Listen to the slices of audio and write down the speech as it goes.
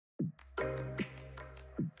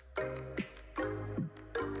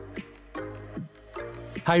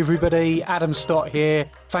Hey everybody, Adam Stott here.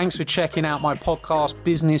 Thanks for checking out my podcast,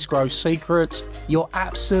 Business Growth Secrets. You're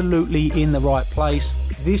absolutely in the right place.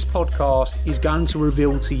 This podcast is going to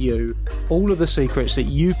reveal to you all of the secrets that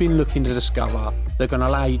you've been looking to discover. They're going to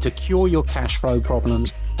allow you to cure your cash flow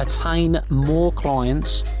problems, attain more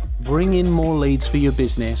clients, bring in more leads for your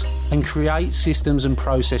business, and create systems and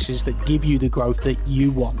processes that give you the growth that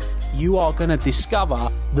you want. You are going to discover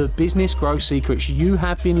the business growth secrets you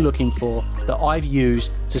have been looking for that I've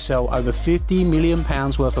used to sell over £50 million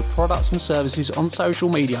worth of products and services on social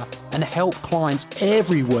media and help clients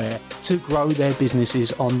everywhere to grow their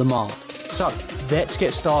businesses on demand. So let's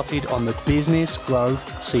get started on the Business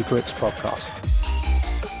Growth Secrets podcast.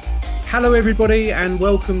 Hello everybody, and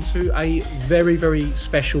welcome to a very, very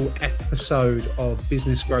special episode of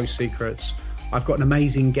Business Growth Secrets. I've got an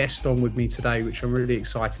amazing guest on with me today, which I'm really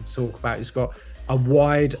excited to talk about. He's got a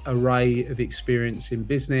wide array of experience in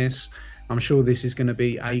business. I'm sure this is going to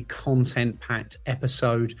be a content-packed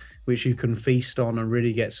episode, which you can feast on and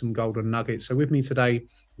really get some golden nuggets. So with me today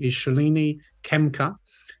is Shalini Khemka,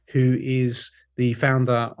 who is the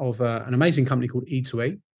founder of an amazing company called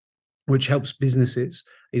E2E, which helps businesses.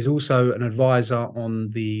 He's also an advisor on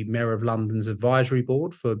the Mayor of London's advisory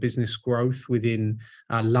board for business growth within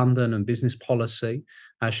London and business policy.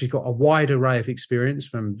 She's got a wide array of experience,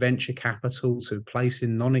 from venture capital to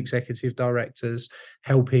placing non-executive directors,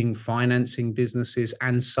 helping financing businesses,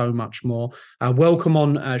 and so much more. Welcome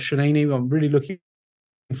on, Shalini. I'm really looking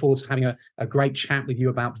forward to having a great chat with you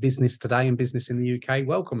about business today and business in the UK.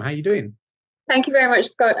 Welcome. How are you doing? Thank you very much,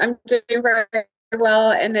 Scott. I'm doing very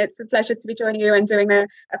well, and it's a pleasure to be joining you and doing a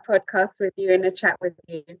podcast with you and a chat with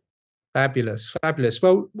you. Fabulous.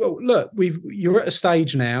 Well, look, you're at a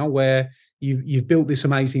stage now where you've built this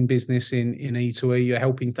amazing business in E2E. You're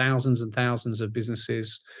helping thousands and thousands of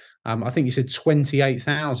businesses. I think you said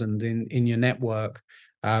 28,000 in your network,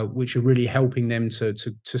 which are really helping them to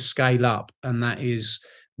scale up, and that is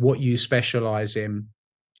what you specialize in.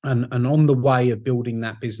 And on the way of building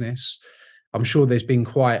that business, I'm sure there's been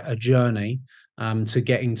quite a journey to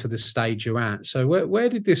getting to the stage you're at. So where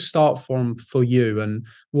did this start from for you, and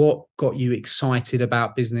what got you excited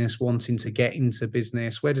about business, wanting to get into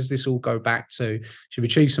business? Where does this all go back to? You've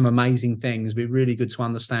achieved some amazing things. It'd be really good to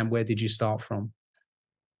understand, where did you start from?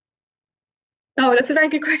 Oh, that's a very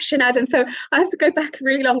good question, Adam. So I have to go back a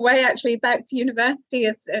really long way, actually, back to university.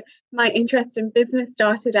 As my interest in business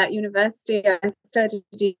started at university. I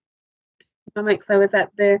studied economics. I was at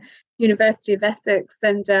the University of Essex,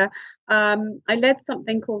 and I led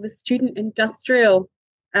something called the Student Industrial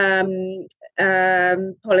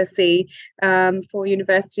Policy for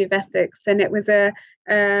University of Essex, and it was a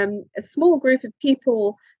small group of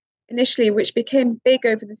people initially, which became big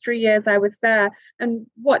over the 3 years I was there. And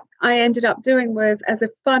what I ended up doing was, as a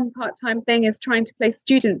fun part-time thing, is trying to place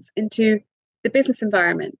students into the business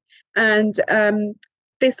environment. And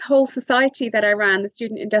this whole society that I ran, the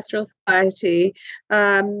Student Industrial Society,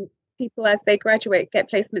 people as they graduate get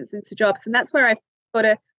placements into jobs. And that's where I got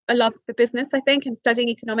a love for business, I think, and studying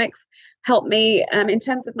economics helped me in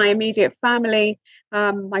terms of my immediate family.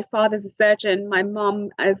 My father's a surgeon, my mum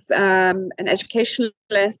as an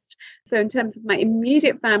educationalist. So in terms of my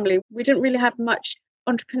immediate family, we didn't really have much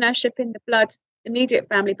entrepreneurship in the blood immediate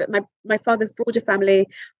family, but my father's broader family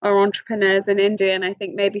are entrepreneurs in India, and I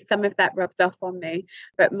think maybe some of that rubbed off on me.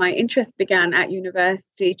 But my interest began at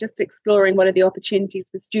university, just exploring what are the opportunities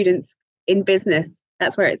for students in business.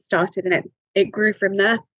 That's where it started, and it grew from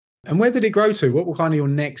there. And where did it grow to? What were kind of your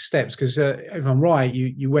next steps? Because if I'm right,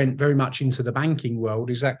 you went very much into the banking world.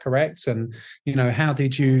 Is that correct? And how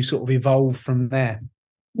did you sort of evolve from there?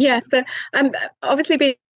 Yeah, so obviously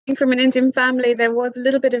being from an Indian family, there was a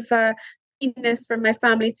little bit of keenness from my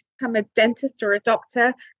family to become a dentist or a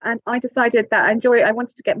doctor, and I decided that I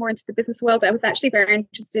wanted to get more into the business world. I was actually very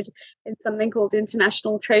interested in something called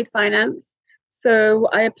international trade finance, so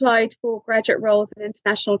I applied for graduate roles in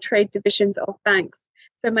international trade divisions of banks.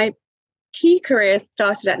 So my key career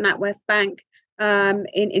started at NatWest Bank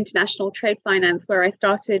in international trade finance, where I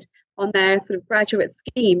started on their sort of graduate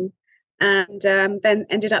scheme, and then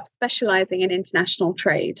ended up specializing in international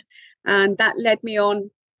trade, and that led me on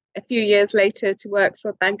a few years later to work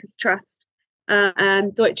for Bankers Trust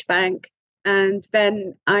and Deutsche Bank. And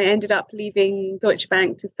then I ended up leaving Deutsche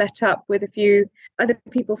Bank to set up with a few other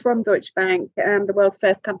people from Deutsche Bank, the world's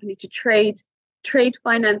first company to trade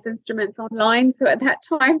finance instruments online. So at that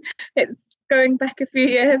time, it's going back a few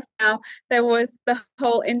years now, there was the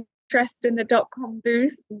whole interest in the dot-com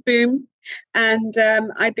boom. And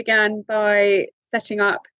I began by setting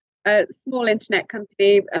up a small internet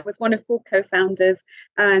company. I was one of 4 co-founders,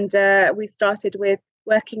 and we started with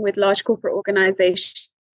working with large corporate organizations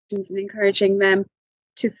and encouraging them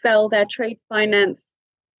to sell their trade finance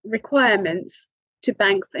requirements to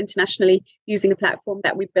banks internationally using a platform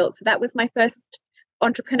that we built. So that was my first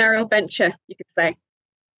entrepreneurial venture, you could say.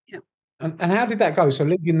 Yeah. And how did that go? So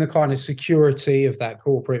leaving the kind of security of that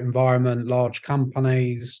corporate environment, large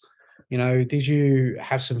companies, did you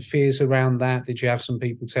have some fears around that? Did you have some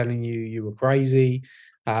people telling you you were crazy?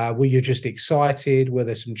 Were you just excited? Were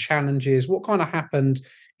there some challenges? What kind of happened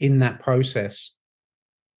in that process?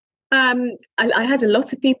 I had a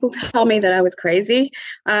lot of people tell me that I was crazy.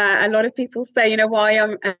 A lot of people say, why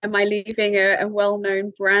am I leaving a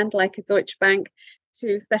well-known brand like a Deutsche Bank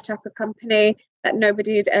to set up a company that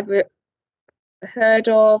nobody had ever heard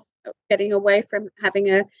of, getting away from having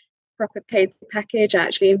a proper paid package. I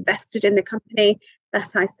actually invested in the company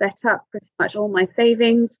that I set up, pretty much all my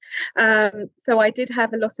savings. So I did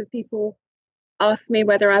have a lot of people ask me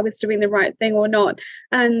whether I was doing the right thing or not.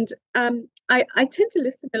 And I tend to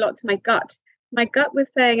listen a lot to my gut. My gut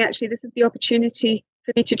was saying, actually, this is the opportunity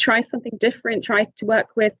for me to try something different, try to work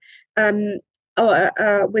with some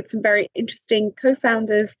very interesting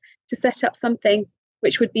co-founders to set up something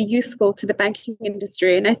which would be useful to the banking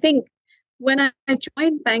industry. And I think when I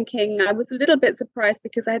joined banking, I was a little bit surprised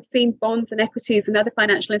because I had seen bonds and equities and other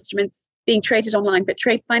financial instruments being traded online, but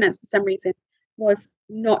trade finance for some reason was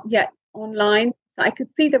not yet online. So I could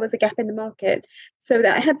see there was a gap in the market. So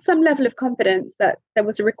that I had some level of confidence that there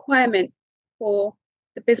was a requirement for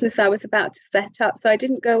the business I was about to set up. So I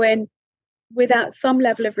didn't go in without some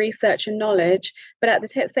level of research and knowledge, but at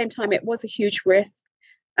the same time, it was a huge risk.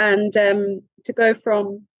 And to go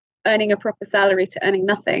from earning a proper salary to earning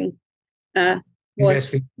nothing was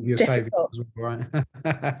Investing your difficult. savings, right?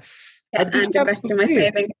 And investing my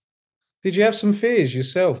savings. Did you have some fears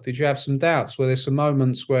yourself? Did you have some doubts? Were there some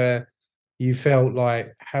moments where you felt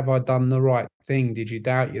like, have I done the right thing? Did you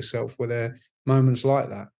doubt yourself? Were there moments like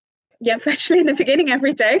that? Yeah, especially in the beginning,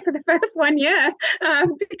 every day for the first 1 year,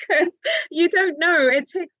 because you don't know. It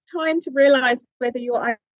takes time to realize whether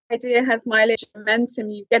your idea has mileage and momentum.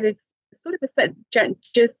 You get a sort of a set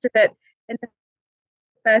gist of it in the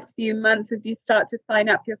first few months as you start to sign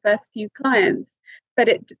up your first few clients. But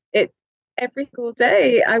it every single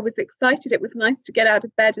day I was excited. It was nice to get out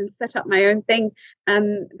of bed and set up my own thing.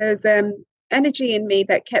 And there's energy in me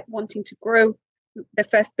that kept wanting to grow the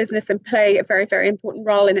first business and play a very, very important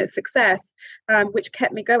role in its success, which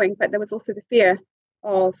kept me going. But there was also the fear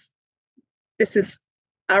of, this is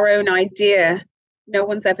our own idea. No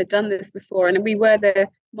one's ever done this before. And we were the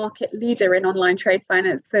market leader in online trade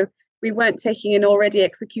finance. So we weren't taking an already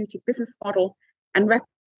executed business model and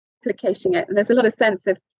replicating it. And there's a lot of sense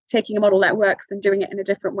of taking a model that works and doing it in a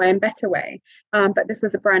different way and better way. But this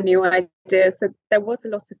was a brand new idea. So there was a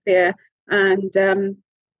lot of fear. And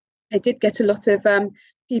I did get a lot of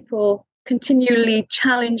people continually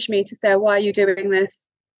challenge me to say, why are you doing this?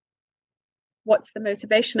 What's the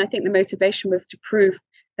motivation? I think the motivation was to prove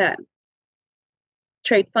that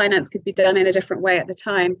trade finance could be done in a different way at the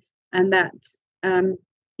time, and that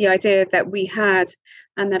the idea that we had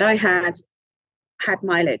and that I had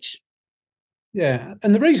mileage. Yeah,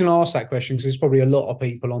 and the reason I asked that question is there's probably a lot of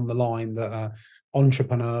people on the line that are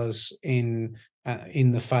entrepreneurs in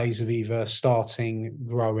the phase of either starting,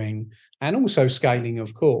 growing, and also scaling,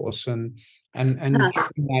 of course. And during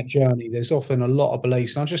that journey, there's often a lot of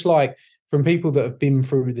beliefs. And I just like, from people that have been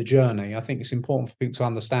through the journey, I think it's important for people to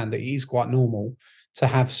understand that it is quite normal to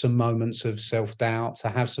have some moments of self-doubt, to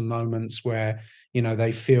have some moments where,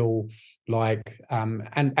 they feel like,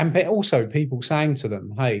 and also people saying to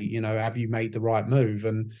them, hey, have you made the right move?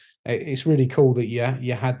 And it's really cool that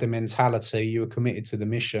you had the mentality, you were committed to the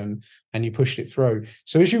mission, and you pushed it through.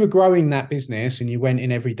 So as you were growing that business and you went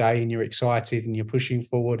in every day and you're excited and you're pushing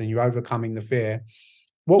forward and you're overcoming the fear,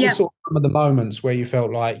 what were sort of some of the moments where you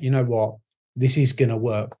felt like, you know what, this is going to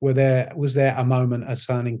work? Was there a moment, a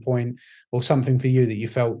turning point, or something for you that you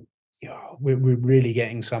felt, we're really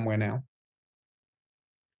getting somewhere now?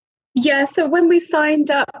 Yeah, so when we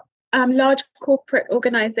signed up large corporate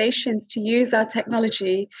organizations to use our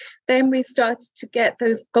technology, then we started to get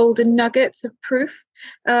those golden nuggets of proof.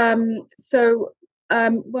 When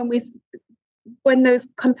those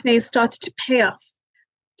companies started to pay us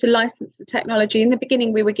to license the technology, in the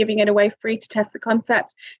beginning we were giving it away free to test the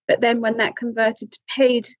concept, but then when that converted to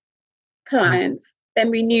paid clients, then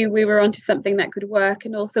we knew we were onto something that could work.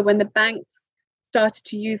 And also when the banks started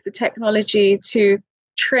to use the technology to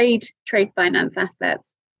trade finance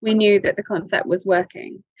assets, we knew that the concept was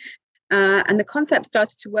working. And the concept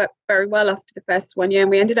started to work very well after the first 1 year,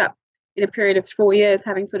 and we ended up in a period of 4 years,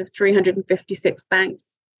 having sort of 356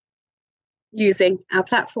 banks using our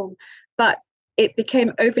platform. But it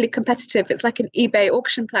became overly competitive. It's like an eBay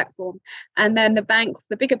auction platform. And then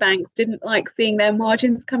the bigger banks didn't like seeing their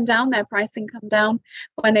margins come down, their pricing come down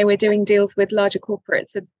when they were doing deals with larger corporates.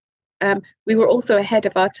 So we were also ahead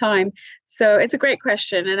of our time. So it's a great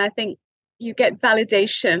question. And I think you get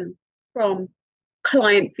validation from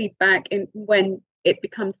client feedback when it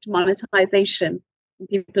becomes to monetization and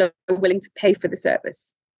people are willing to pay for the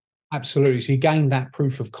service. Absolutely. So you gained that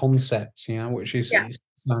proof of concept, which is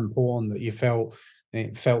so important that you felt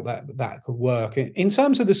that could work. In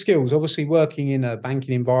terms of the skills, obviously working in a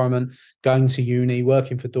banking environment, going to uni,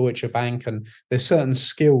 working for Deutsche Bank, and there's certain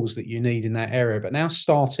skills that you need in that area. But now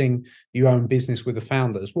starting your own business with the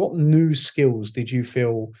founders, what new skills did you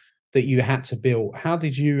feel that you had to build? How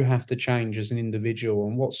did you have to change as an individual,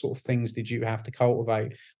 and what sort of things did you have to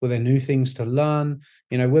cultivate? Were there new things to learn?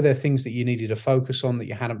 Were there things that you needed to focus on that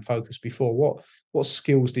you hadn't focused before? What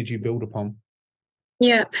skills did you build upon?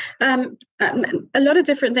 Yeah, a lot of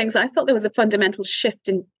different things. I felt there was a fundamental shift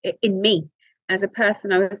in me as a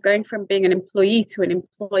person. I was going from being an employee to an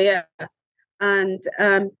employer, and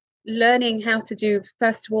learning how to do,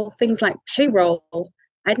 first of all, things like payroll.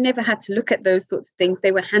 I'd never had to look at those sorts of things.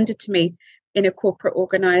 They were handed to me in a corporate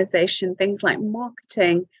organization. Things like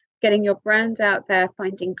marketing, getting your brand out there,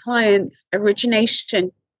 finding clients,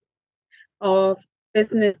 origination of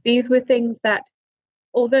business. These were things that,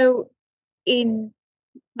 although in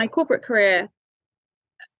my corporate career,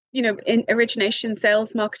 in origination,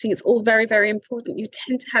 sales, marketing, it's all very, very important. You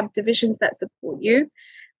tend to have divisions that support you.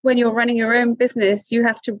 When you're running your own business, you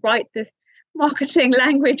have to write the marketing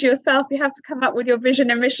language yourself. You have to come up with your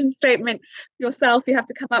vision and mission statement yourself. You have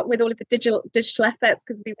to come up with all of the digital assets,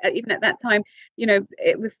 because even at that time,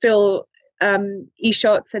 it was still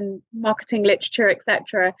e-shots and marketing literature,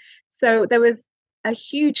 etc. So there was a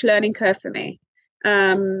huge learning curve for me.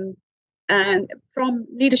 And from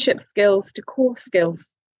leadership skills to core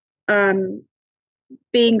skills,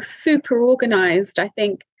 being super organized, I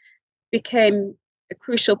think, became a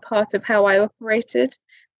crucial part of how I operated,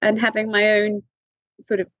 and having my own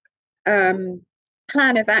sort of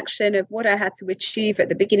plan of action of what I had to achieve at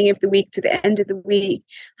the beginning of the week to the end of the week,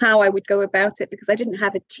 how I would go about it, because I didn't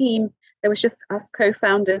have a team. There was just us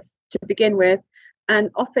co-founders to begin with. And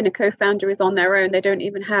often a co-founder is on their own. They don't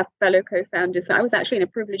even have fellow co-founders. So I was actually in a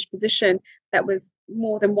privileged position that was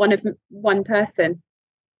more than one person.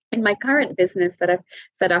 In my current business that I've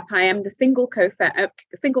set up, I am the single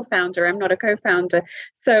founder. I'm not a co-founder.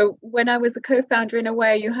 So when I was a co-founder, in a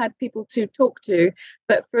way, you had people to talk to.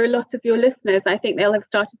 But for a lot of your listeners, I think they'll have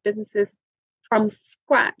started businesses from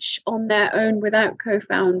scratch on their own without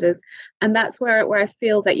co-founders. And that's where I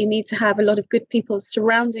feel that you need to have a lot of good people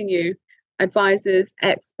surrounding you, advisors,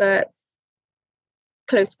 experts,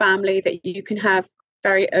 close family that you can have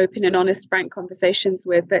very open and honest, frank conversations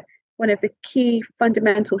with. But one of the key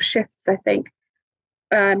fundamental shifts, I think,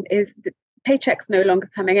 is the paychecks no longer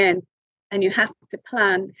coming in, and you have to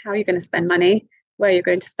plan how you're going to spend money, where you're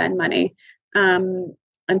going to spend money, and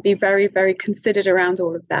be very, very considered around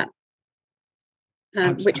all of that,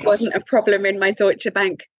 which wasn't a problem in my Deutsche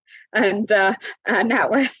Bank and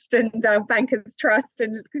NatWest and Bankers Trust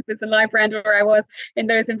and Coopers and Lybrand, where I was in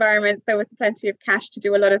those environments. There was plenty of cash to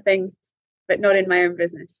do a lot of things, but not in my own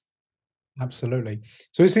business. Absolutely.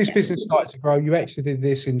 So as this business started to grow, you exited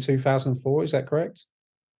this in 2004, is that correct?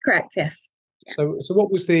 Correct, yes. So what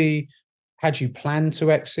was had you planned to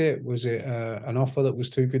exit? Was it an offer that was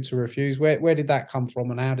too good to refuse? Where did that come from,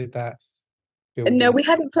 and how did that build? No, we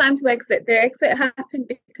hadn't planned to exit. The exit happened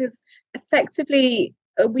because effectively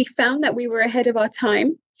we found that we were ahead of our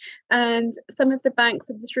time. And some of the banks,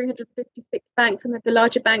 of the 356 banks, some of the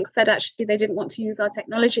larger banks said actually they didn't want to use our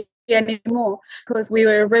technology anymore because we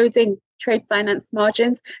were eroding trade finance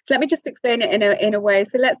margins. So let me just explain it in a way.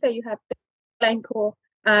 So let's say you have Glencore,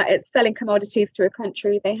 it's selling commodities to a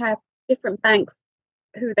country. They have different banks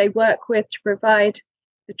who they work with to provide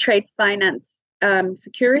the trade finance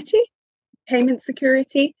security, payment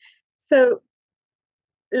security. So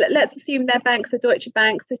let's assume their banks are Deutsche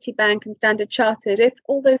Bank, Citibank, and Standard Chartered. If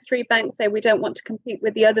all those three banks say we don't want to compete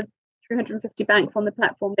with the other 350 banks on the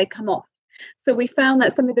platform, they come off. So we found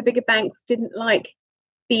that some of the bigger banks didn't like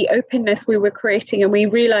the openness we were creating, and we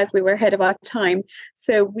realized we were ahead of our time.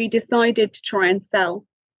 So we decided to try and sell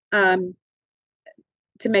to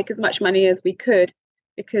make as much money as we could,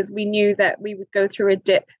 because we knew that we would go through a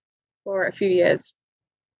dip for a few years.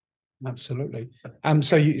 Absolutely.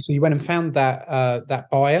 So you went and found that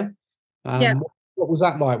buyer. Yeah. What was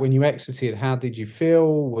that like when you exited? How did you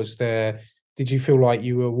feel? Was there did you feel like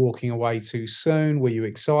you were walking away too soon? Were you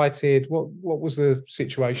excited? What was the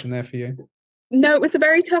situation there for you? No, it was a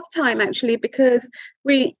very tough time actually, because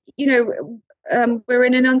we're in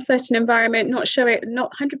an uncertain environment, not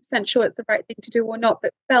 100% sure it's the right thing to do or not,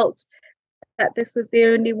 but felt that this was the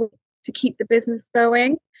only way to keep the business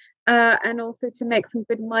going, and also to make some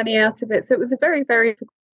good money out of it. So it was a very, very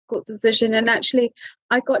difficult decision. And actually,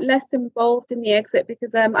 I got less involved in the exit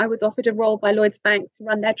because I was offered a role by Lloyds Bank to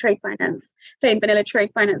run their plain vanilla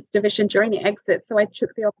trade finance division during the exit. So I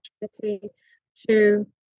took the opportunity to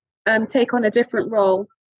take on a different role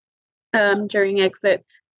during exit.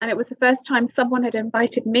 And it was the first time someone had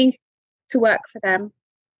invited me to work for them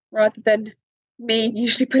rather than me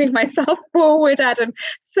usually putting myself forward, Adam.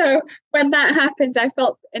 So when that happened, I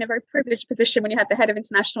felt in a very privileged position when you had the head of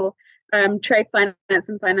international trade finance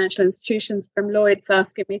and financial institutions from Lloyds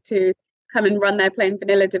asking me to come and run their plain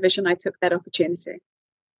vanilla division. I took that opportunity.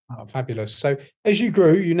 Oh, fabulous. So as you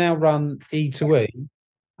grew, you now run E2E,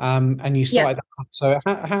 and you started that. So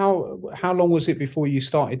how long was it before you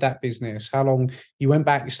started that business? How long you went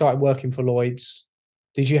back, you started working for Lloyds?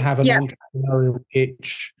 Did you have an entrepreneurial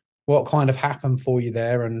itch? What kind of happened for you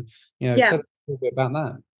there? And, tell us a little bit about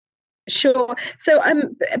that. Sure. So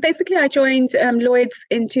basically, I joined Lloyds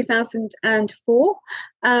in 2004,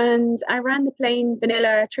 and I ran the plain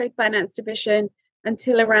vanilla trade finance division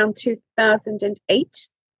until around 2008,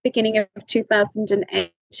 beginning of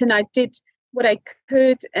 2008. And I did what I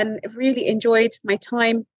could and really enjoyed my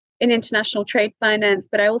time in international trade finance,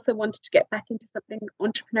 but I also wanted to get back into something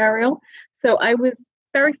entrepreneurial. So I was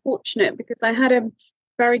very fortunate because I had a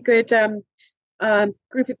very good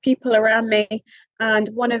group of people around me. And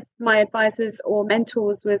one of my advisors or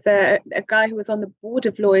mentors was a guy who was on the board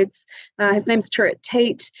of Lloyds. His name's Turret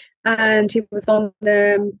Tate, and he was on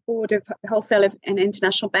the board of wholesale and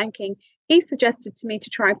international banking. He suggested to me to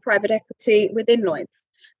try private equity within Lloyds.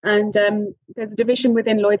 And there's a division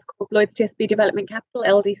within Lloyds called Lloyds TSB Development Capital,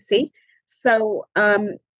 LDC. So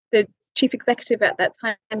the chief executive at that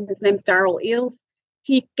time, his name's Darryl Eales,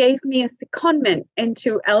 he gave me a secondment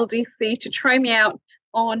into LDC to try me out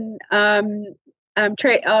on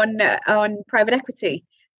private equity.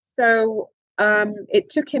 So it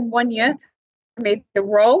took him 1 year to make the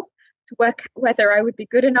role to work whether I would be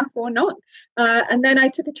good enough or not. And then I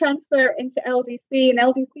took a transfer into LDC, and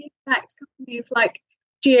LDC backed companies like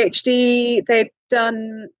GHD. They've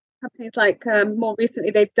done companies like more recently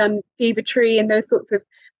they've done Fever Tree and those sorts of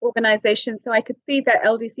organizations. So I could see that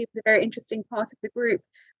LDC was a very interesting part of the group.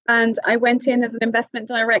 And I went in as an investment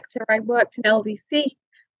director. I worked in LDC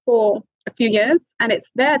for a few years, and it's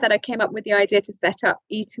there that I came up with the idea to set up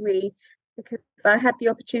E2E, because I had the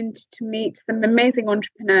opportunity to meet some amazing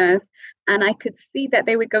entrepreneurs, and I could see that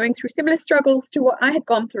they were going through similar struggles to what I had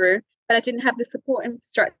gone through, but I didn't have the support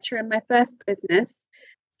infrastructure in my first business.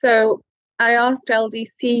 So I asked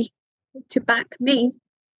LDC to back me,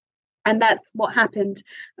 and that's what happened.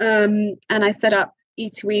 And I set up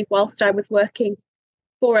E2E whilst I was working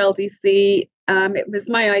for LDC. It was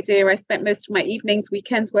my idea. I spent most of my evenings,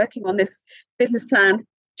 weekends working on this business plan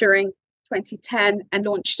during 2010 and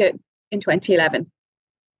launched it in 2011.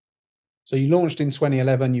 So you launched in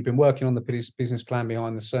 2011. You've been working on the business plan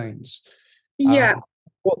behind the scenes. Yeah.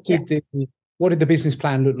 What did the business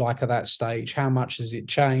plan look like at that stage? How much has it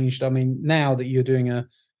changed? I mean, now that you're doing a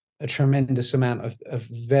tremendous amount of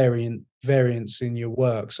variance in your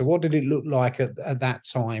work. So what did it look like at that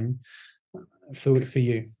time for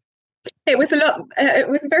you? It was it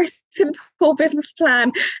was a very simple business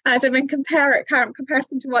plan, Adam, in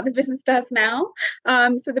comparison to what the business does now.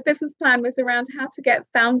 So the business plan was around how to get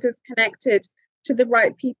founders connected to the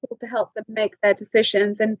right people to help them make their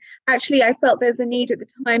decisions. And actually, I felt there's a need at the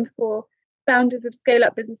time for founders of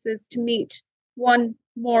scale-up businesses to meet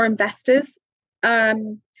more investors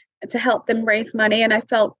to help them raise money. And I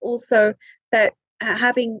felt also that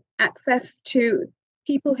having access to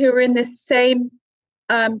people who are in this same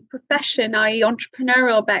profession, i.e.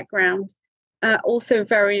 entrepreneurial background, also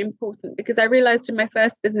very important, because I realized in my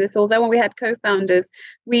first business, although when we had co-founders,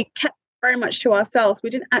 we kept very much to ourselves. We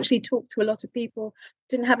didn't actually talk to a lot of people,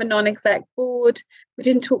 we didn't have a non-exec board, we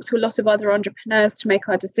didn't talk to a lot of other entrepreneurs to make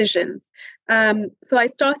our decisions. So I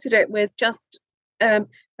started it with just a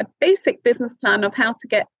basic business plan of how to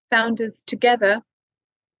get founders together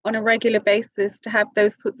on a regular basis to have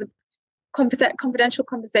those sorts of confidential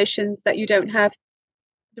conversations that you don't have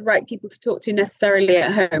the right people to talk to necessarily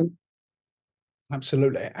at home.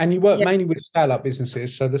 Absolutely. And you work mainly with scale-up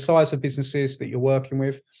businesses. So the size of businesses that you're working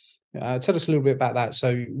with, tell us a little bit about that.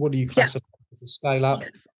 So what do you classify as a scale-up?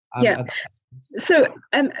 So,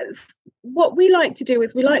 what we like to do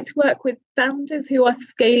is we like to work with founders who are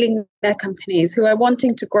scaling their companies, who are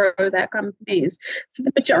wanting to grow their companies. So,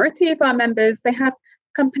 the majority of our members, they have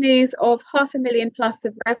companies of 500,000 plus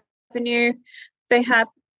of revenue. They have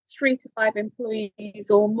 3 to 5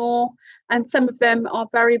 employees or more, and some of them are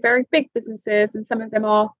very, very big businesses, and some of them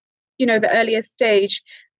are, the earlier stage.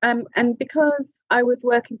 And because I was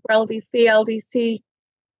working for LDC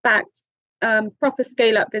backed proper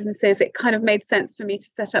scale up businesses, it kind of made sense for me to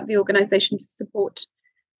set up the organization to support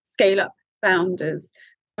scale up founders.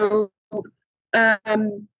 So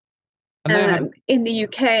in the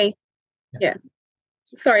UK, yeah.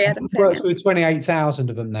 Sorry, Adam. You've worked with 28,000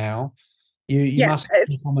 of them now. You must have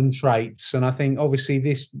some common traits, and I think obviously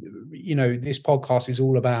this podcast is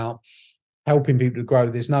all about helping people to grow.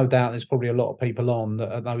 There's no doubt there's probably a lot of people on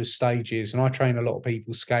that at those stages, and I train a lot of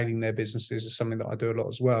people scaling their businesses is something that I do a lot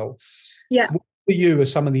as well. Yeah. What for you are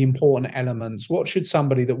some of the important elements? What should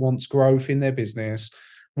somebody that wants growth in their business,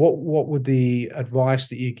 what would the advice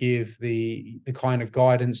that you give, the kind of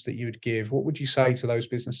guidance that you would give, what would you say to those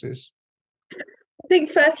businesses? I think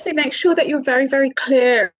firstly, make sure that you're very, very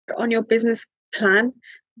clear on your business plan.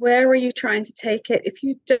 Where are you trying to take it? If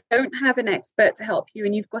you don't have an expert to help you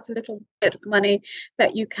and you've got a little bit of money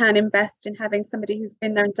that you can invest in having somebody who's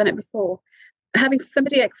been there and done it before, having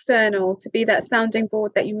somebody external to be that sounding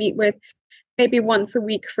board that you meet with maybe once a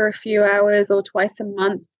week for a few hours or twice a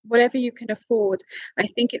month, whatever you can afford. I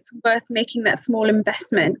think it's worth making that small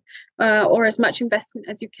investment or as much investment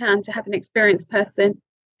as you can to have an experienced person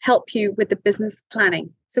help you with the business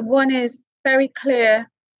planning. So one is very clear,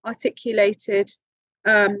 articulated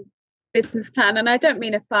business plan. And I don't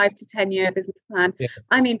mean a 5 to 10 year business plan. Yeah.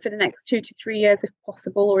 I mean for the next 2 to 3 years, if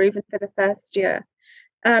possible, or even for the first year.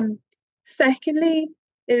 Secondly,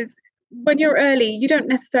 is when you're early, you don't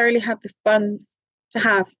necessarily have the funds to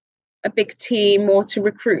have a big team or to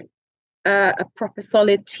recruit a proper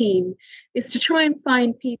solid team, is to try and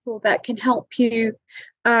find people that can help you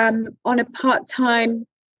on a part-time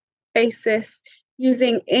basis,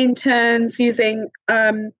 using interns, using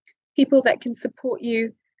people that can support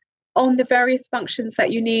you on the various functions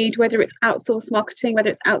that you need, whether it's outsourced marketing, whether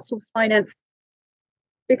it's outsourced finance.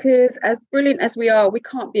 Because as brilliant as we are, we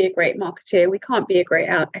can't be a great marketer, we can't be a great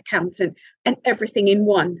accountant and everything in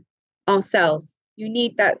one ourselves. You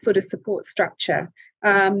need that sort of support structure.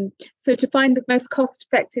 So to find the most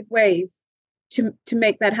cost-effective ways to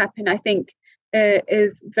make that happen, I think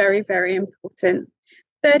is very, very important.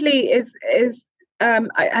 Thirdly,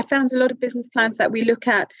 I found a lot of business plans that we look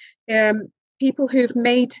at, people who've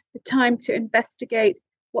made the time to investigate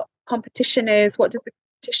what competition is, what does the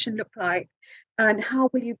competition look like, and how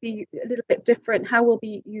will you be a little bit different? How will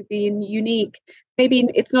you be unique? Maybe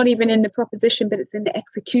it's not even in the proposition, but it's in the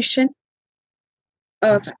execution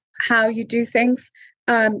of how you do things.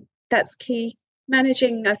 That's key.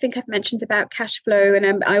 Managing, I think I've mentioned about cash flow,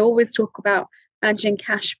 and I always talk about managing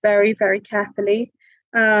cash very, very carefully.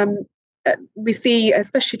 We see,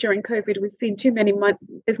 especially during COVID, we've seen too many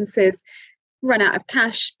businesses run out of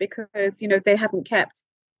cash because they haven't kept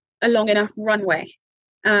a long enough runway.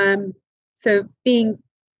 So being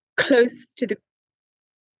close to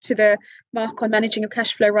the mark on managing a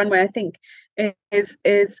cash flow runway, I think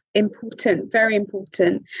is important, very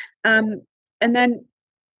important. And then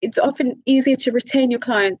it's often easier to retain your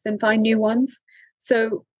clients than find new ones.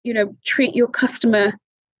 So treat your customer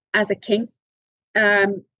as a king.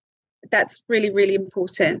 That's really, really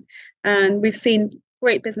important. And we've seen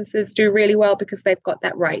great businesses do really well because they've got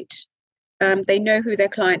that right. They know who their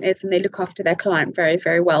client is and they look after their client very,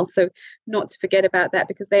 very well. So not to forget about that,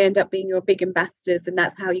 because they end up being your big ambassadors, and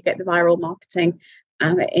that's how you get the viral marketing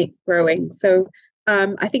it growing. So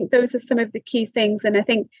I think those are some of the key things. And I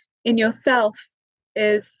think in yourself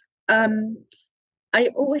is, I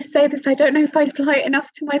always say this, I don't know if I apply it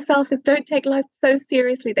enough to myself, is don't take life so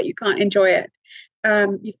seriously that you can't enjoy it.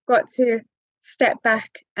 You've got to step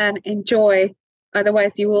back and enjoy,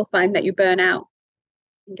 otherwise you will find that you burn out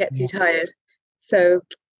and get too tired. So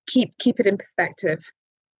keep it in perspective.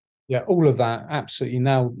 Yeah, all of that absolutely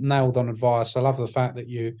nailed on advice. I love the fact that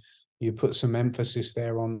you put some emphasis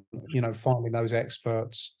there on finding those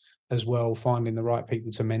experts as well, finding the right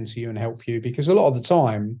people to mentor you and help you, because a lot of the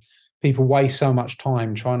time people waste so much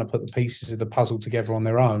time trying to put the pieces of the puzzle together on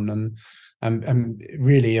their own, and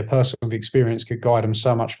really a person with experience could guide them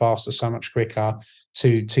so much faster, so much quicker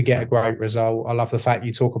to get a great result. I love the fact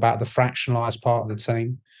you talk about the fractionalized part of the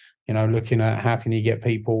team, looking at how can you get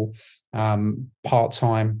people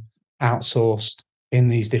part-time, outsourced in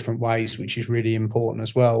these different ways, which is really important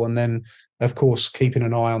as well. And then of course keeping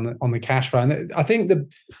an eye on the cash flow. And I think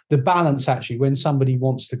the balance, actually, when somebody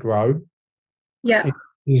wants to grow, Yeah.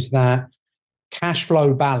 is that cash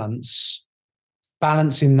flow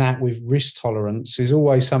balancing that with risk tolerance is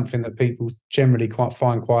always something that people generally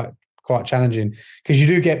find quite challenging, because you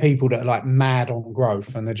do get people that are like mad on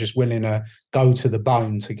growth and they're just willing to go to the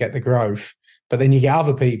bone to get the growth. But then you get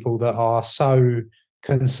other people that are so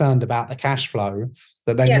concerned about the cash flow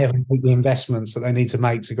that they never make the investments that they need to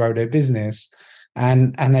make to grow their business.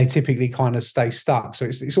 And they typically kind of stay stuck. So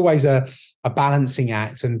it's always a balancing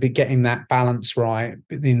act, and getting that balance right,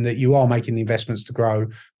 in that you are making the investments to grow,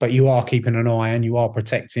 but you are keeping an eye and you are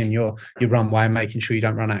protecting your runway and making sure you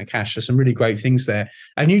don't run out of cash. There's some really great things there.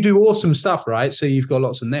 And you do awesome stuff, right? So you've got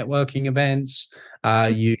lots of networking events.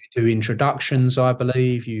 You do introductions, I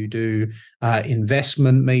believe. You do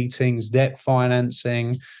investment meetings, debt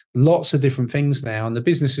financing, lots of different things now. And the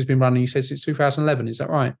business has been running, you said, since 2011. Is that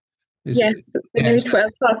right? Yes, it's been nearly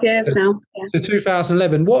 12 years now. Yeah. So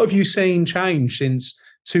 2011, what have you seen change since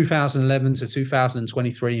 2011 to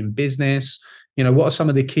 2023 in business? What are some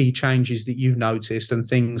of the key changes that you've noticed and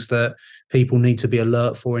things that people need to be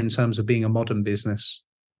alert for in terms of being a modern business?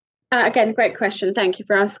 Again, great question. Thank you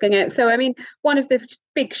for asking it. So, I mean, one of the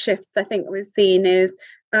big shifts I think we've seen is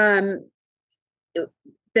the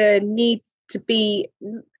need to be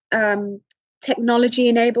technology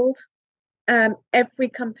enabled. Every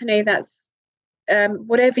company that's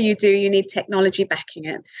whatever you do, you need technology backing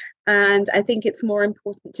it. And I think it's more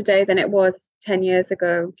important today than it was 10 years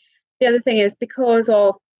ago. The other thing is, because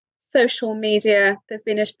of social media, there's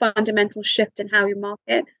been a fundamental shift in how you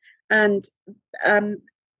market, and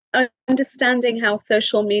understanding how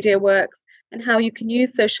social media works and how you can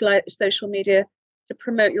use social media to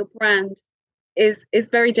promote your brand is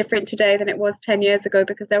very different today than it was 10 years ago,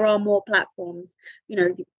 because there are more platforms.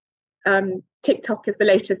 TikTok is the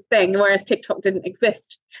latest thing, whereas TikTok didn't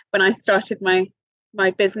exist when I started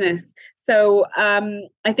my business. So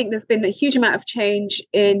I think there's been a huge amount of change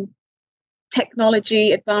in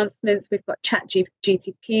technology advancements. We've got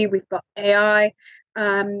ChatGPT, we've got AI.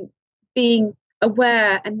 Being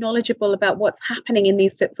aware and knowledgeable about what's happening in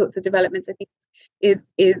these sorts of developments, I think, is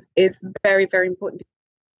very, very important,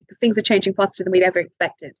 because things are changing faster than we'd ever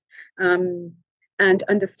expected. And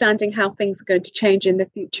understanding how things are going to change in the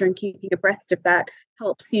future and keeping abreast of that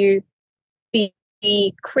helps you be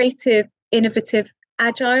creative, innovative,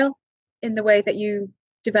 agile in the way that you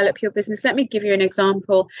develop your business. Let me give you an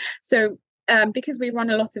example. So because we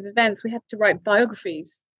run a lot of events, we have to write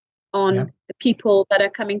biographies on the people that are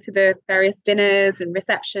coming to the various dinners and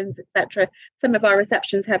receptions, etc. Some of our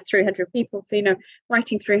receptions have 300 people. So,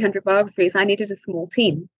 writing 300 biographies, I needed a small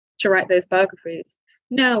team to write those biographies.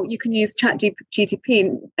 Now you can use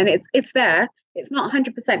ChatGPT, and it's there. It's not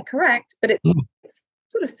 100% correct, but it's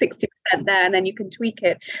sort of 60% there, and then you can tweak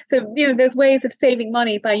it. So, there's ways of saving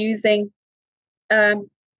money by using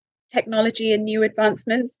technology and new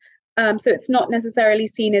advancements. So it's not necessarily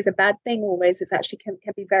seen as a bad thing always. It's actually can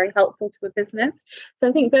be very helpful to a business. So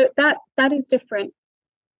I think that is different.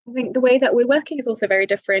 I think the way that we're working is also very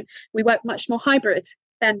different. We work much more hybrid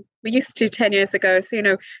than we used to 10 years ago.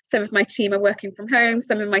 So, some of my team are working from home,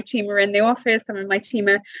 some of my team are in the office, some of my team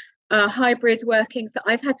are hybrid working. So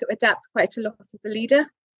I've had to adapt quite a lot as a leader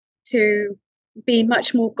to be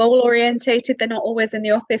much more goal orientated. They're not always in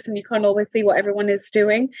the office and you can't always see what everyone is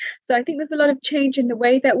doing. So I think there's a lot of change in the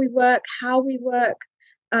way that we work, how we work,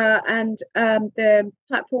 and the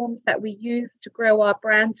platforms that we use to grow our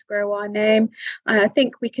brand, to grow our name. I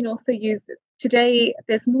think we can also use today,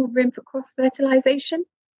 there's more room for cross-fertilization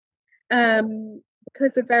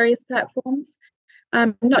because of various platforms.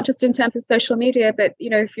 Not just in terms of social media, but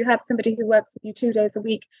if you have somebody who works with you 2 days a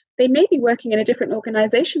week, they may be working in a different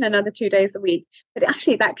organization another 2 days a week, but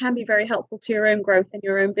actually that can be very helpful to your own growth and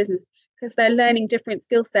your own business, because they're learning different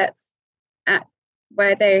skill sets at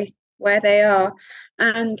where they are.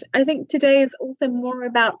 And I think today is also more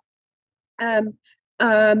about a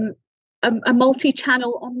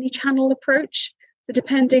multi-channel, omni-channel approach. So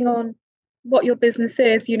depending on what your business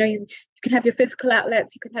is, you can have your physical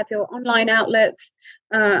outlets, you can have your online outlets,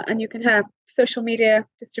 and you can have social media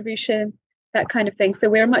distribution, that kind of thing. So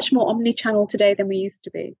we're much more omni-channel today than we used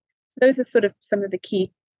to be. So those are sort of some of the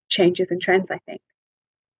key changes and trends, I think.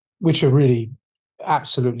 Which are really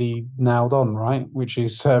absolutely nailed on, right? Which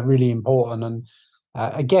is really important. And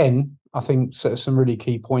again, I think some really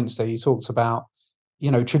key points there. You talked about,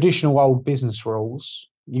 traditional old business rules.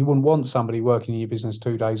 You wouldn't want somebody working in your business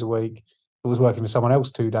 2 days a week who was working for someone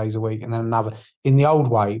else 2 days a week and then another in the old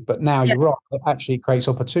way. But now you're right, it actually creates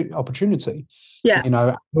opportunity.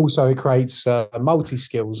 Yeah. Also it creates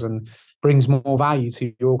multi-skills and brings more value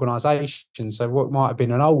to your organization. So what might have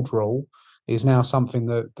been an old rule is now something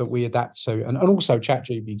that we adapt to, and also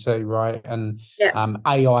ChatGPT, right? And Yeah.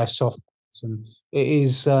 AI software. And it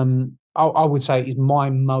is, I would say, it is my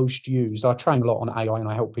most used. I train a lot on AI and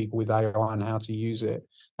I help people with AI and how to use it.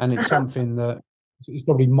 And it's something that is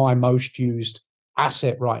probably my most used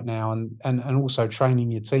asset right now, and also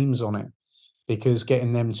training your teams on it, because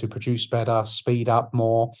getting them to produce better, speed up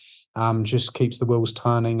more, just keeps the wheels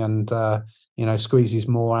turning, and squeezes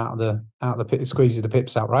more out of the pit, squeezes the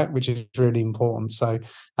pips out, right, which is really important. So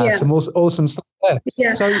Yeah. some awesome stuff there.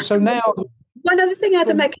 Yeah. So now, one other thing,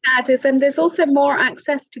 Adam, I can add is there's also more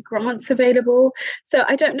access to grants available. So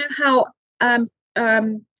I don't know how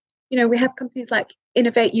we have companies like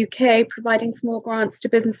Innovate UK providing small grants to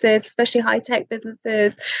businesses, especially high-tech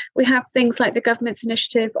businesses. We have things like the government's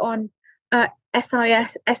initiative on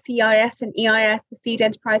SIS, SEIS, and EIS, the Seed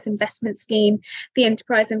Enterprise Investment Scheme, the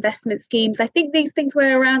Enterprise Investment Schemes. I think these things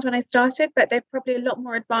were around when I started, but they're probably a lot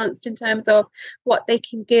more advanced in terms of what they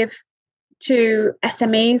can give to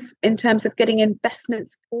SMEs in terms of getting investment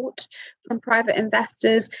support from private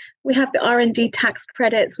investors. We have the R&D tax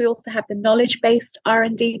credits. We also have the knowledge-based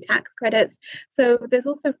R&D tax credits. So there's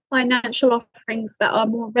also financial offerings that are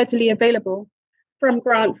more readily available, from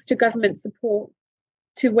grants to government support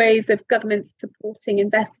to ways of government supporting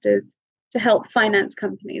investors to help finance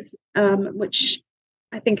companies, which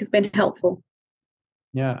I think has been helpful.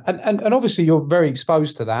 Yeah, and obviously you're very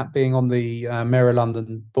exposed to that, being on the Mayor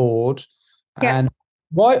London board. Yeah. And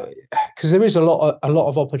why? Because there is a lot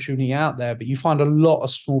of opportunity out there, but you find a lot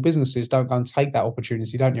of small businesses don't go and take that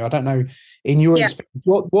opportunity, don't you? I don't know, in your experience,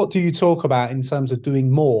 what do you talk about in terms of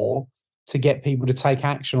doing more to get people to take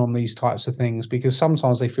action on these types of things? Because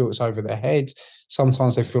sometimes they feel it's over their head,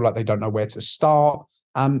 sometimes they feel like they don't know where to start.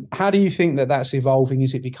 How do you think that that's evolving?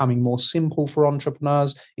 Is it becoming more simple for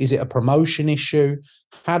entrepreneurs? Is it a promotion issue?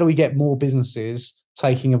 How do we get more businesses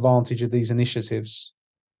taking advantage of these initiatives?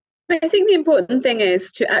 I think the important thing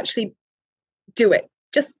is to actually do it.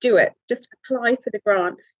 Just do it. Just apply for the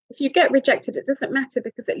grant. If you get rejected, it doesn't matter,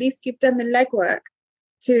 because at least you've done the legwork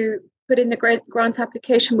to put in the grant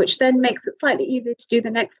application, which then makes it slightly easier to do the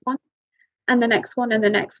next one and the next one and the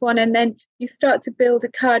next one. And then you start to build a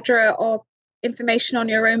cadre of information on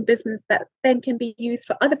your own business that then can be used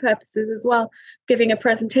for other purposes as well, giving a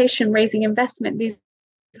presentation, raising investment, these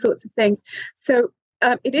sorts of things. So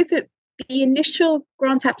the initial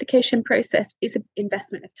grant application process is an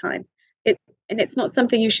investment of time. And it's not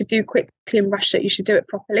something you should do quickly and rush it. You should do it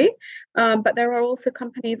properly. But there are also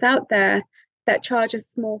companies out there that charge a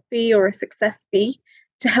small fee or a success fee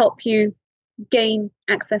to help you gain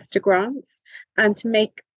access to grants and to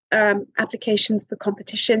make applications for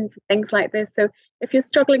competitions, things like this. So if you're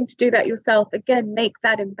struggling to do that yourself, again, make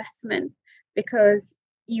that investment, because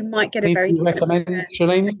you might get a very decent recommend,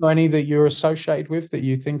 Shalini, or any that you're associated with that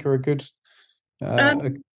you think are a good,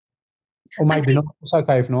 or maybe not. It's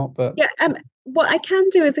okay if not, but yeah. What I can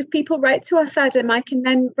do is, if people write to us, Adam, I can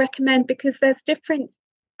then recommend, because there's different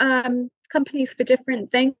companies for different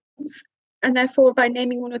things, and therefore by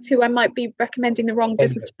naming one or two, I might be recommending the wrong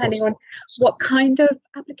business depending on what kind of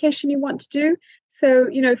application you want to do. So,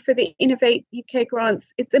 for the Innovate UK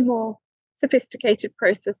grants, it's a more sophisticated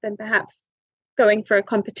process than perhaps going for a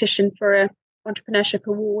competition for an entrepreneurship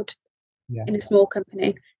award in a small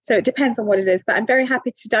company. So it depends on what it is, but I'm very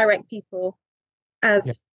happy to direct people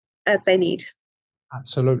as they need.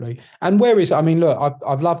 Absolutely. And where is, I mean, look,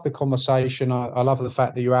 I've loved the conversation. I love the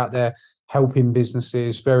fact that you're out there helping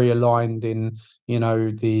businesses, very aligned in,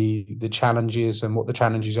 the challenges and what the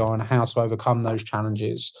challenges are and how to overcome those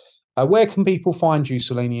challenges. Where can people find you,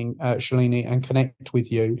 Shalini, and connect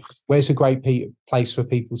with you? Where's a great place for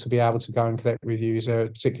people to be able to go and connect with you? Is there a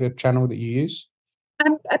particular channel that you use?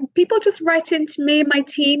 People just write into me, my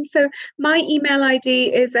team. So my email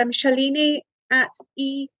ID is Shalini at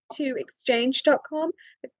e2exchange.com.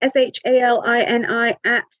 SHALINI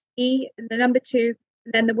at E and the number 2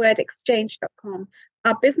 and then the word exchange.com.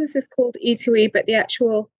 Our business is called E2E, but the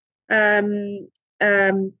actual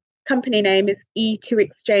company name is E2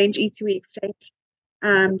 Exchange, E2E Exchange.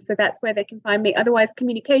 So that's where they can find me. Otherwise,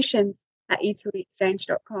 communications at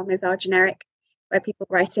e2exchange.com is our generic, where people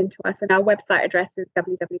write into us, and our website address is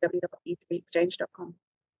www.e2exchange.com.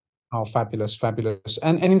 Oh, fabulous, fabulous.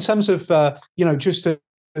 And in terms of, just to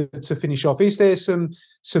finish off, is there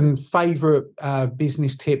some favorite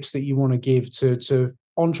business tips that you want to give to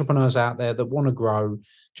entrepreneurs out there that want to grow?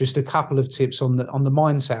 Just a couple of tips on the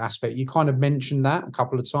mindset aspect. You kind of mentioned that a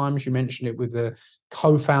couple of times. You mentioned it with the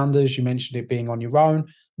co-founders. You mentioned it being on your own.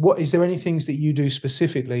 What is there any things that you do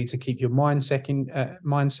specifically to keep your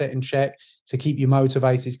mindset in check, to keep you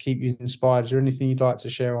motivated, to keep you inspired? Is there anything you'd like to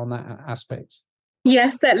share on that aspect?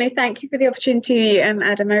 Yes, certainly. Thank you for the opportunity,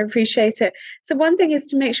 Adam. I appreciate it. So one thing is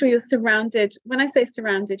to make sure you're surrounded. When I say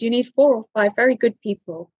surrounded, you need 4 or 5 very good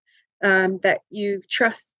people that you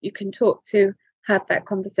trust, you can talk to, have that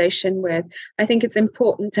conversation with. I think it's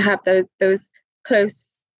important to have those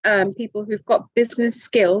close people who've got business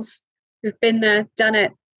skills, who've been there, done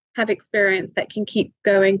it, have experience that can keep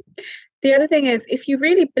going. The other thing is, if you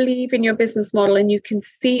really believe in your business model and you can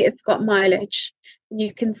see it's got mileage, and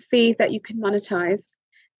you can see that you can monetize,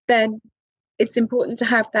 then it's important to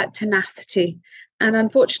have that tenacity. And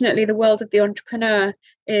unfortunately, the world of the entrepreneur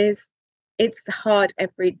it's hard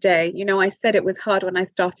every day. You know, I said it was hard when I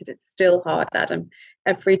started. It's still hard, Adam.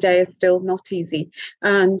 Every day is still not easy.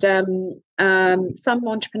 And some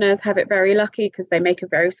entrepreneurs have it very lucky because they make a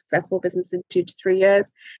very successful business in 2 to 3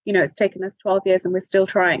 years. You know, it's taken us 12 years and we're still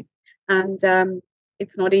trying. And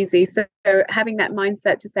it's not easy. So having that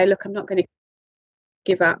mindset to say, look, I'm not going to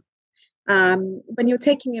give up. When you're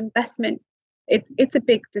taking investment, it's a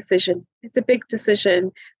big decision. It's a big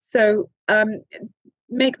decision. So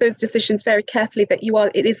make those decisions very carefully that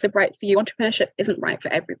it is the right for you. Entrepreneurship isn't right for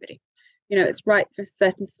everybody. You know, it's right for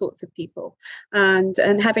certain sorts of people. And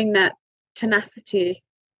having that tenacity,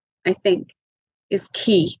 I think, is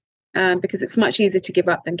key because it's much easier to give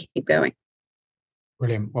up than keep going.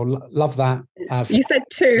 Brilliant. Well, love that. You said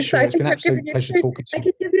 2, sure. so It's been an absolute pleasure talking to you. I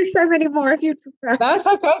could give you so many more if you prefer. That's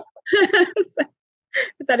okay. Is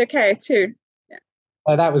that okay? 2.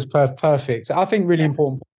 Yeah. That was perfect. I think really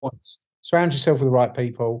important points. Surround yourself with the right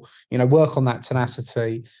people. You know, work on that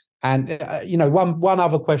tenacity. And you know, one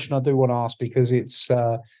other question I do want to ask, because it's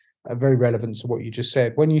very relevant to what you just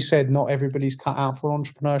said. When you said not everybody's cut out for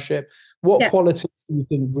entrepreneurship, what qualities do you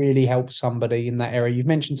think really help somebody in that area? You've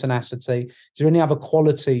mentioned tenacity. Is there any other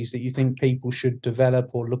qualities that you think people should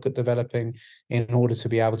develop or look at developing in order to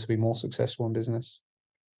be able to be more successful in business?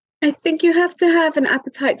 I think you have to have an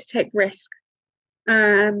appetite to take risk.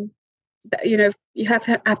 You know, you have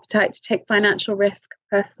an appetite to take financial risk,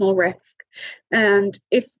 personal risk. And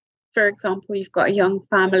if, for example, you've got a young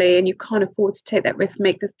family and you can't afford to take that risk,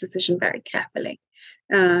 make this decision very carefully.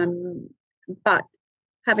 But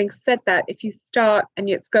having said that, if you start and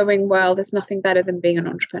it's going well, there's nothing better than being an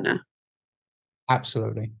entrepreneur.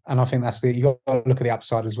 Absolutely. And I think you got to look at the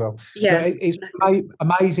upside as well. Yeah, it's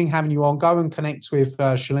amazing having you on. Go and connect with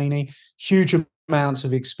Shalini. Huge amounts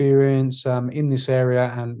of experience in this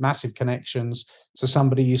area and massive connections. So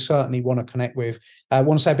somebody you certainly want to connect with. I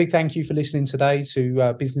want to say a big thank you for listening today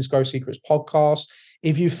to Business Growth Secrets podcast.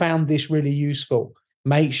 If you found this really useful,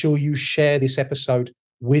 make sure you share this episode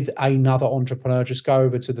with another entrepreneur. Just go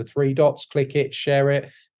over to the 3 dots, click it, share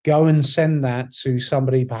it. Go and send that to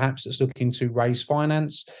somebody perhaps that's looking to raise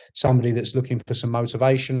finance, somebody that's looking for some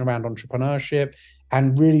motivation around entrepreneurship,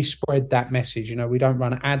 and really spread that message. You know, we don't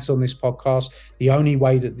run ads on this podcast. The only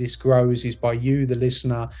way that this grows is by you, the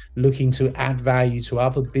listener, looking to add value to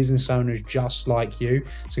other business owners just like you.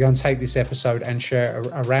 So go and take this episode and share it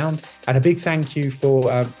around. And a big thank you for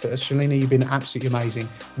Shalini. You've been absolutely amazing.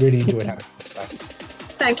 Really enjoyed having you today.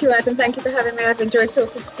 Thank you, Adam. Thank you for having me. I've enjoyed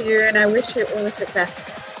talking to you and I wish you all the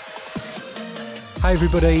success. Hey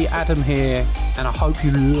everybody, Adam here, and I hope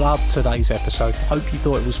you loved today's episode. I hope you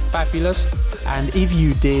thought it was fabulous, and if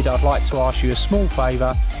you did, I'd like to ask you a small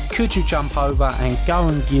favour. Could you jump over and go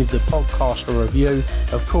and give the podcast a review?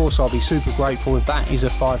 Of course, I'll be super grateful if that is a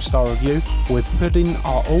 5-star review. We're putting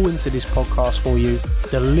our all into this podcast for you,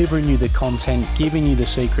 delivering you the content, giving you the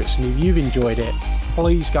secrets, and if you've enjoyed it,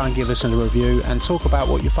 please go and give us a review and talk about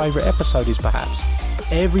what your favourite episode is perhaps.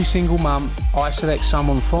 Every single month, I select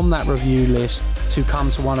someone from that review list to come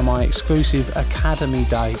to one of my exclusive Academy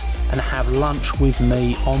days and have lunch with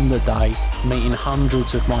me on the day, meeting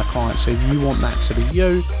hundreds of my clients. So if you want that to be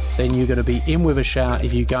you, then you're going to be in with a shout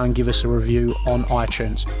if you go and give us a review on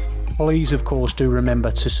iTunes. Please, of course, do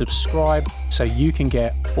remember to subscribe so you can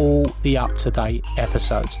get all the up-to-date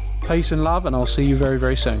episodes. Peace and love, and I'll see you very,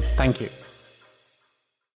 very soon. Thank you.